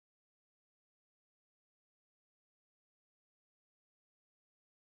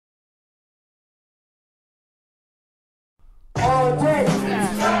all day.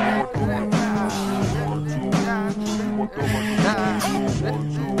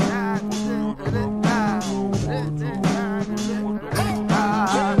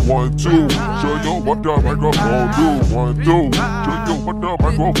 One, two, show you what the microphone do. 1, 2, show you what the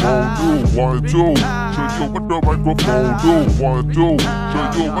microphone do. 1, 2, show you what the microphone do. 1, 2, show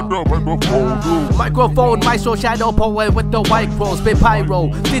you what the microphone do. Microphone, maestro, shadow poet with the white crow, spit pyro.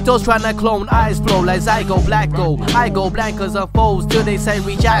 Tito's tryna clone, eyes flow like Zygo, Black go. I go blankers and foes till they say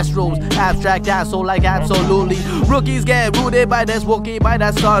reach astros. Abstract asshole like absolutely. Rookies get rooted by this Wookie, by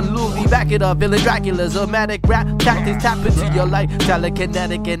that son Luffy. Back it up, villain Dracula's dramatic rap tactics tap into your life.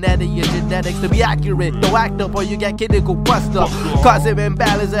 Telekinetic and edit your genetics to be accurate. No act up or you get clinical bust up. Causing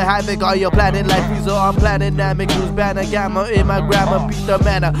imbalance and havoc on your planet like Freezer on planet Namek. Use banner gamma in my grammar. Beat the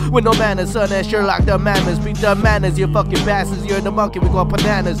manner with no manners. Son and Shirloq the manners. Beat the manners, you fucking bastards. You're the monkey, we got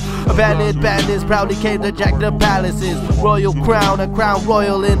bananas. Abandoned bandits proudly came to jack the palaces. Royal crown, a crown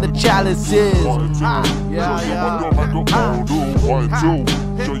royal in the chalices. Yeah, yeah. 1,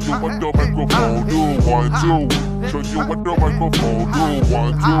 2, show you what the microphone do. 1, 2, show you what the microphone do.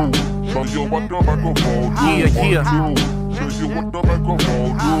 1, 2, show you what the microphone do. 1, 2, show you what the microphone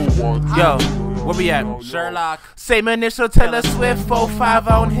do. 1, 2. Yo, where we at? Shirloq. Same initial Taylor Swift,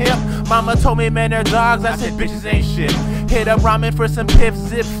 4-5 on hip. Mama told me men are dogs, I said bitches ain't shit. Hit up ramen for some piff,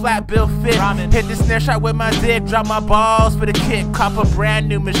 zip, flat bill fit. Hit the snare shot with my dick, drop my balls for the kick. Cop a brand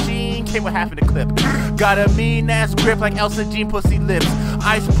new machine, came with half of the clip. Got a mean ass grip like Elsa Jean pussy lips.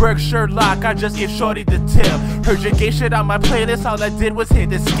 Iceberg Shirloq, I just give shorty the tip. Heard your gay shit on my playlist, all I did was hit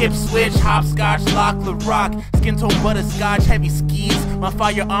the skip switch. Hopscotch, lock, LaRock, skin tone butterscotch, heavy skis. My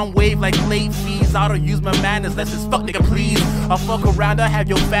fire on wave like late fees. I don't use my manners, let's just fuck nigga please. I'll fuck around, I'll have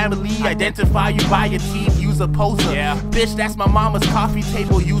your family identify you by your teeth, use a poster. Yeah. Bitch, that's my mama's coffee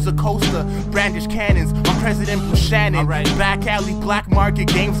table, use a coaster. Brandish cannons, I'm President Buchanan. Right. Back alley, black market,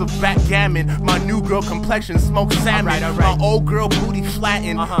 games of backgammon. My new girl complexion, smoked salmon. All right. My old girl booty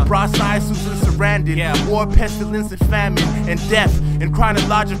flattened. Broad side Susan surrounded. Yeah. War, pestilence, and famine, and death in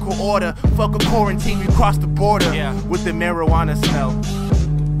chronological order. Fuck a quarantine, we cross the border. Yeah. With the marijuana smell.